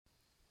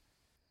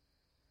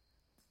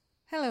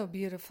Hello,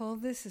 beautiful.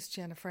 This is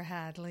Jennifer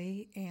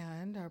Hadley,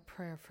 and our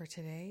prayer for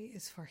today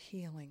is for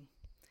healing.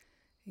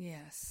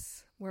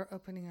 Yes, we're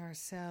opening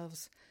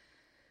ourselves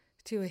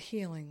to a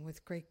healing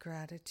with great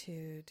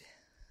gratitude.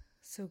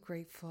 So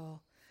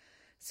grateful,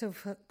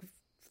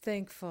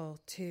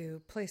 thankful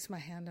to place my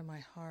hand on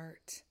my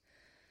heart.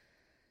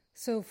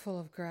 So full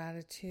of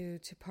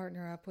gratitude to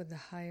partner up with the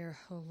higher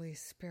Holy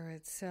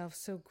Spirit self.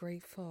 So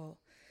grateful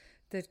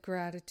that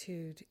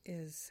gratitude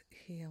is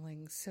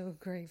healing. So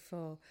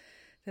grateful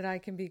that I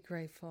can be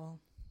grateful.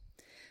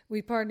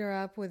 We partner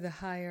up with the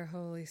higher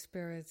Holy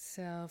Spirit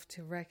self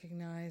to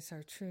recognize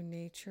our true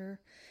nature,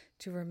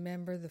 to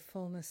remember the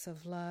fullness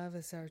of love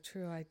as our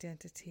true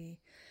identity.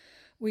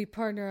 We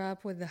partner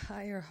up with the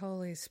higher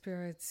Holy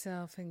Spirit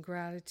self in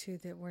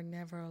gratitude that we're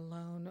never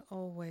alone,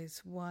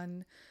 always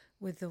one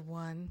with the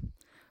one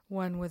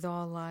with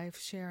all life,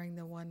 sharing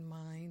the one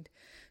mind.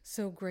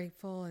 So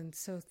grateful and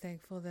so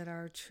thankful that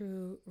our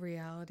true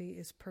reality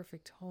is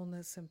perfect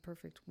wholeness and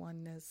perfect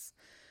oneness.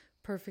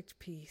 Perfect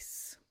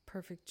peace,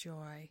 perfect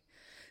joy.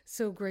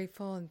 So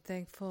grateful and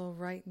thankful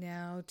right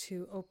now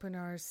to open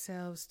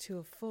ourselves to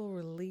a full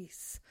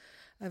release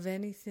of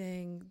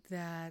anything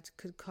that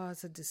could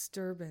cause a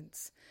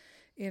disturbance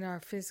in our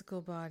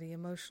physical body,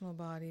 emotional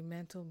body,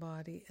 mental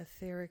body,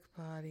 etheric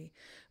body.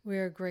 We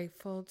are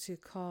grateful to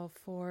call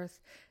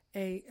forth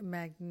a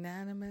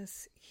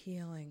magnanimous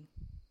healing.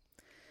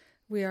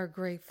 We are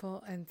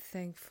grateful and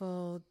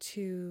thankful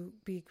to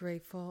be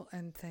grateful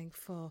and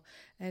thankful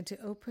and to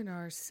open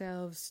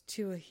ourselves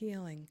to a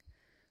healing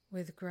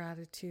with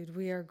gratitude.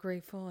 We are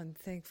grateful and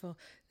thankful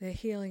that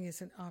healing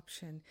is an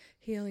option.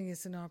 Healing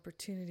is an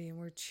opportunity, and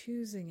we're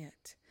choosing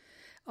it.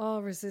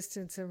 All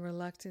resistance and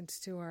reluctance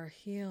to our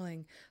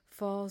healing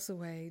falls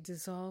away,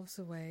 dissolves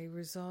away,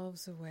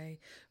 resolves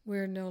away.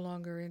 We're no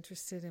longer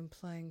interested in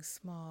playing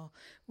small.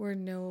 We're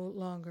no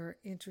longer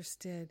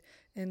interested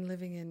in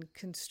living in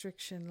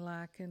constriction,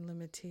 lack, and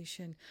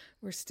limitation.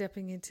 We're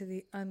stepping into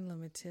the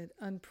unlimited,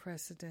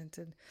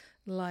 unprecedented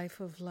life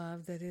of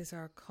love that is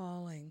our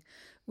calling.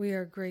 We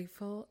are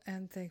grateful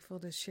and thankful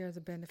to share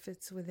the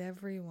benefits with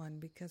everyone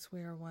because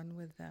we are one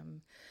with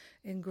them.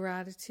 In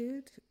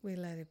gratitude, we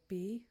let it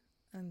be.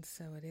 And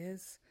so it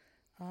is.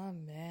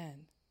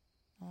 Amen.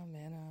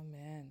 Amen.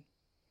 Amen.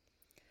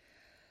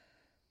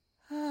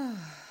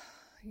 Ah,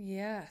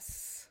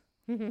 yes.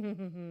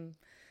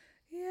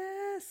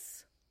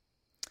 Yes.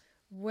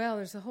 Well,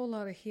 there's a whole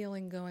lot of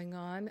healing going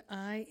on.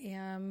 I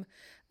am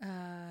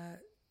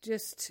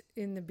just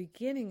in the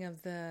beginning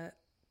of the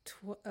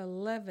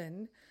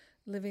 11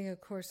 Living A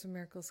Course in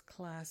Miracles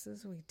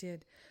classes. We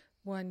did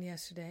one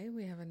yesterday.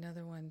 We have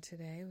another one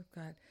today. We've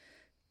got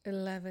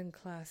 11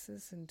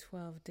 classes in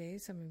 12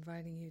 days. I'm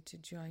inviting you to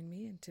join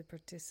me and to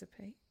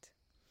participate.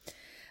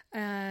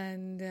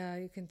 And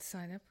you can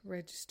sign up,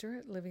 register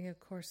at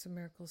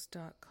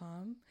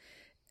livingacourseofmiracles.com.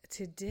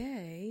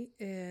 Today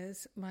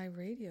is my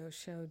radio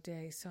show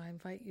day, so I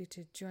invite you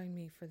to join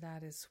me for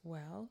that as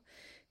well.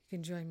 You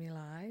can join me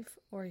live,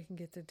 or you can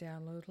get the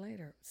download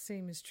later.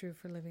 Same is true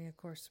for Living A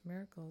Course in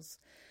Miracles.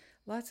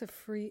 Lots of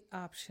free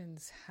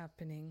options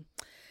happening.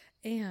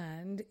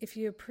 And if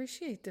you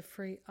appreciate the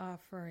free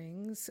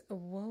offerings,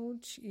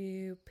 won't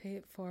you pay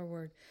it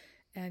forward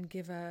and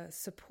give a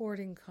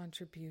supporting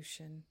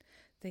contribution?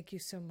 Thank you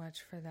so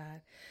much for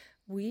that.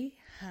 We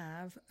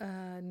have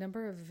a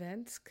number of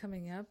events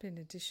coming up in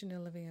addition to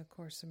Living A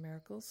Course in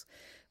Miracles.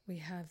 We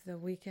have the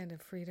Weekend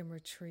of Freedom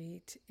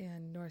Retreat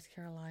in North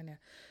Carolina.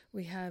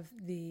 We have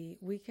the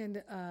Weekend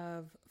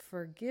of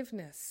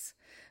Forgiveness,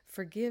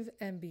 Forgive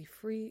and Be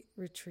Free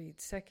Retreat,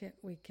 second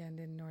weekend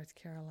in North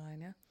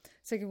Carolina,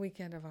 second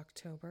weekend of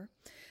October.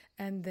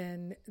 And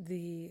then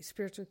the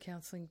Spiritual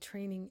Counseling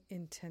Training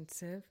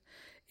Intensive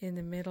in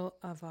the middle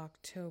of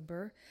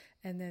October.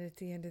 And then at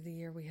the end of the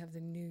year, we have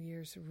the New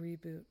Year's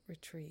Reboot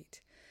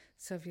Retreat.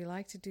 So if you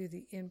like to do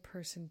the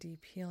in-person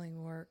deep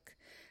healing work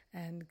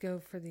and go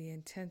for the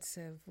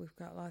intensive, we've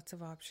got lots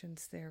of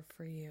options there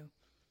for you.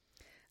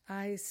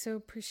 I so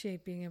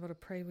appreciate being able to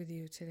pray with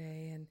you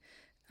today, and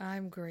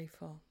I'm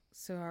grateful.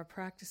 So our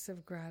practice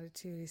of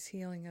gratitude is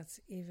healing us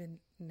even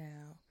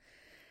now.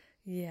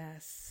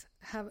 Yes,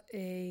 have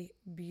a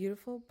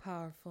beautiful,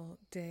 powerful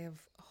day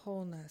of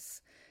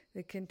wholeness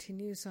that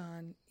continues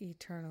on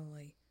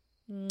eternally.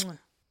 Mwah.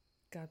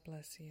 God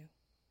bless you.